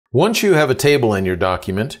Once you have a table in your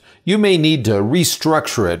document, you may need to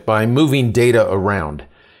restructure it by moving data around.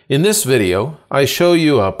 In this video, I show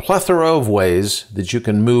you a plethora of ways that you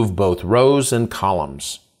can move both rows and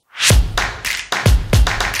columns.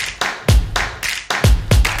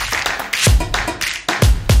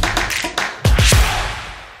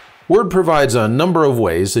 Word provides a number of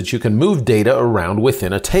ways that you can move data around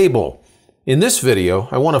within a table. In this video,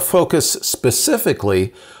 I want to focus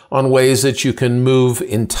specifically on ways that you can move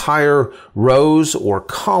entire rows or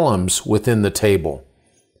columns within the table.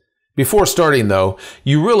 Before starting though,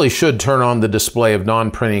 you really should turn on the display of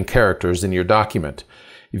non-printing characters in your document.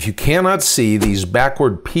 If you cannot see these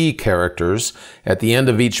backward P characters at the end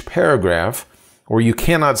of each paragraph, or you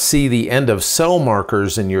cannot see the end of cell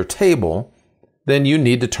markers in your table, then you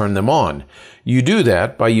need to turn them on. You do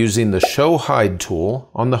that by using the Show Hide tool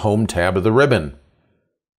on the Home tab of the ribbon.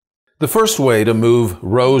 The first way to move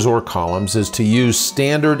rows or columns is to use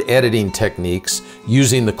standard editing techniques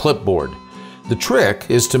using the clipboard. The trick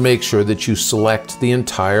is to make sure that you select the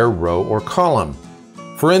entire row or column.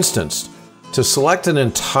 For instance, to select an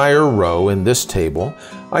entire row in this table,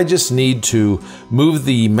 I just need to move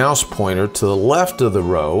the mouse pointer to the left of the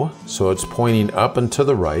row, so it's pointing up and to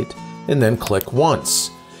the right, and then click once.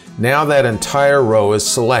 Now that entire row is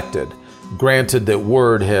selected. Granted that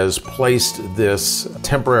Word has placed this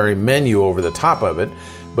temporary menu over the top of it,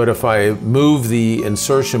 but if I move the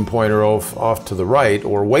insertion pointer off to the right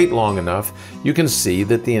or wait long enough, you can see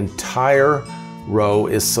that the entire row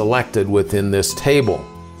is selected within this table.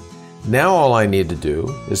 Now all I need to do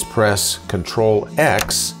is press Control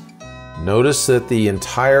X. Notice that the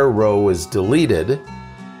entire row is deleted,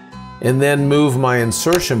 and then move my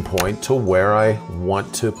insertion point to where I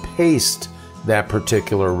want to paste that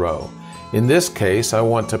particular row. In this case, I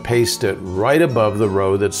want to paste it right above the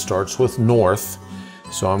row that starts with north.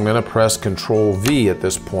 So I'm going to press Control V at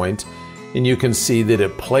this point, and you can see that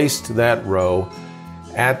it placed that row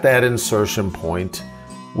at that insertion point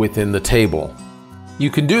within the table. You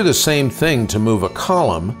can do the same thing to move a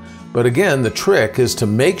column, but again, the trick is to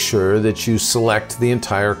make sure that you select the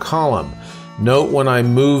entire column. Note when I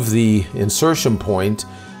move the insertion point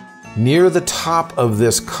near the top of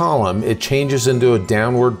this column, it changes into a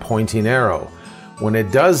downward pointing arrow. When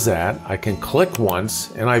it does that, I can click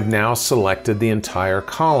once and I've now selected the entire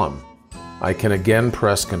column. I can again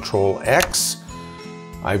press Control X.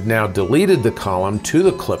 I've now deleted the column to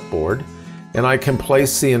the clipboard, and I can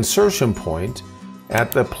place the insertion point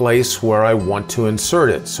at the place where I want to insert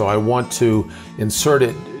it. So I want to insert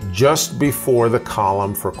it just before the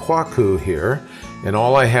column for Kwaku here, and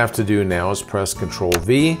all I have to do now is press Control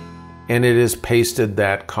V, and it has pasted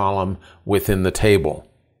that column within the table.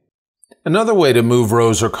 Another way to move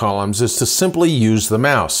rows or columns is to simply use the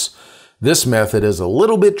mouse. This method is a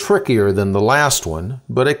little bit trickier than the last one,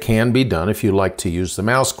 but it can be done if you like to use the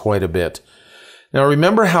mouse quite a bit. Now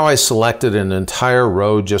remember how I selected an entire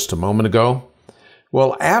row just a moment ago?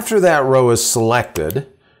 Well, after that row is selected,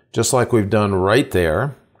 just like we've done right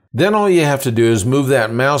there, then all you have to do is move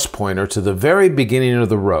that mouse pointer to the very beginning of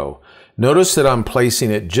the row. Notice that I'm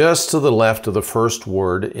placing it just to the left of the first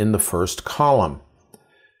word in the first column.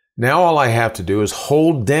 Now all I have to do is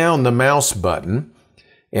hold down the mouse button,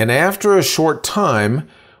 and after a short time,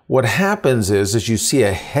 what happens is you see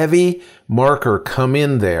a heavy marker come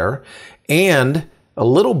in there, and a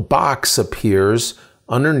little box appears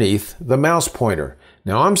underneath the mouse pointer.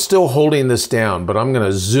 Now I'm still holding this down, but I'm going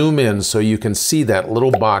to zoom in so you can see that little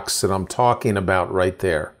box that I'm talking about right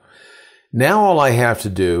there. Now all I have to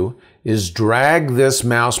do is drag this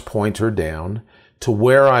mouse pointer down to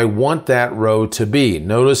where I want that row to be.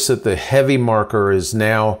 Notice that the heavy marker is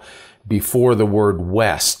now before the word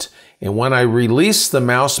west. And when I release the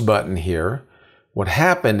mouse button here, what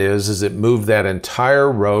happened is it moved that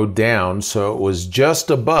entire row down so it was just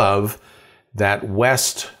above that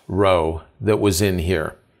west row that was in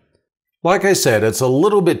here. Like I said, it's a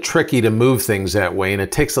little bit tricky to move things that way, and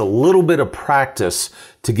it takes a little bit of practice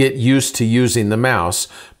to get used to using the mouse,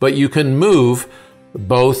 but you can move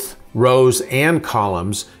both rows and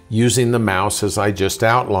columns using the mouse as I just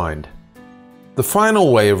outlined. The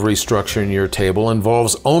final way of restructuring your table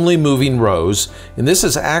involves only moving rows, and this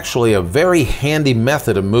is actually a very handy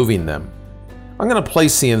method of moving them. I'm going to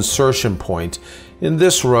place the insertion point in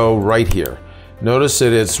this row right here. Notice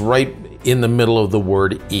that it's right in the middle of the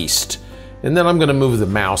word east. And then I'm going to move the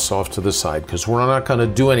mouse off to the side because we're not going to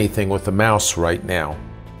do anything with the mouse right now.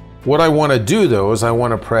 What I want to do though is I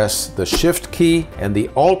want to press the Shift key and the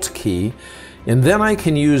Alt key, and then I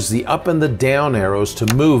can use the up and the down arrows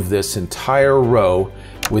to move this entire row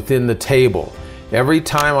within the table. Every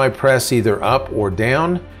time I press either up or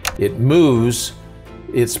down, it moves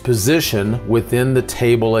its position within the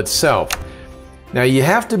table itself. Now you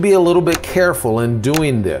have to be a little bit careful in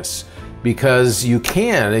doing this, because you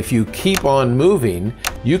can, if you keep on moving,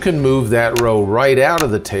 you can move that row right out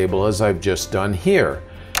of the table as I've just done here.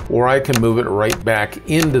 Or I can move it right back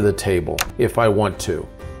into the table if I want to.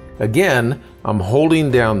 Again, I'm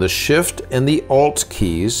holding down the Shift and the Alt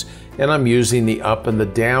keys, and I'm using the up and the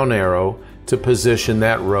down arrow to position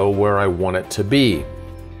that row where I want it to be.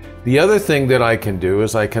 The other thing that I can do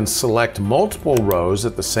is I can select multiple rows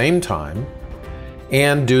at the same time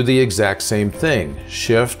and do the exact same thing.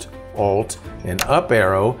 Shift, Alt, and up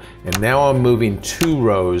arrow, and now I'm moving 2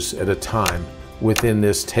 rows at a time within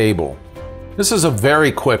this table. This is a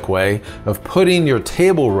very quick way of putting your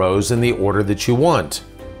table rows in the order that you want.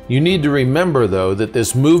 You need to remember though that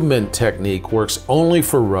this movement technique works only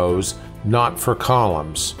for rows, not for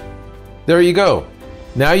columns. There you go.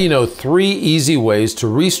 Now you know 3 easy ways to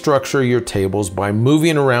restructure your tables by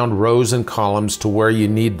moving around rows and columns to where you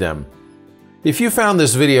need them. If you found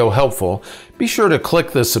this video helpful, be sure to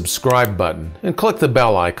click the subscribe button and click the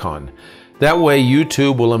bell icon. That way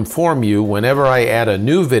YouTube will inform you whenever I add a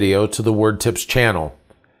new video to the Word Tips channel.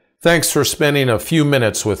 Thanks for spending a few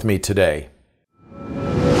minutes with me today.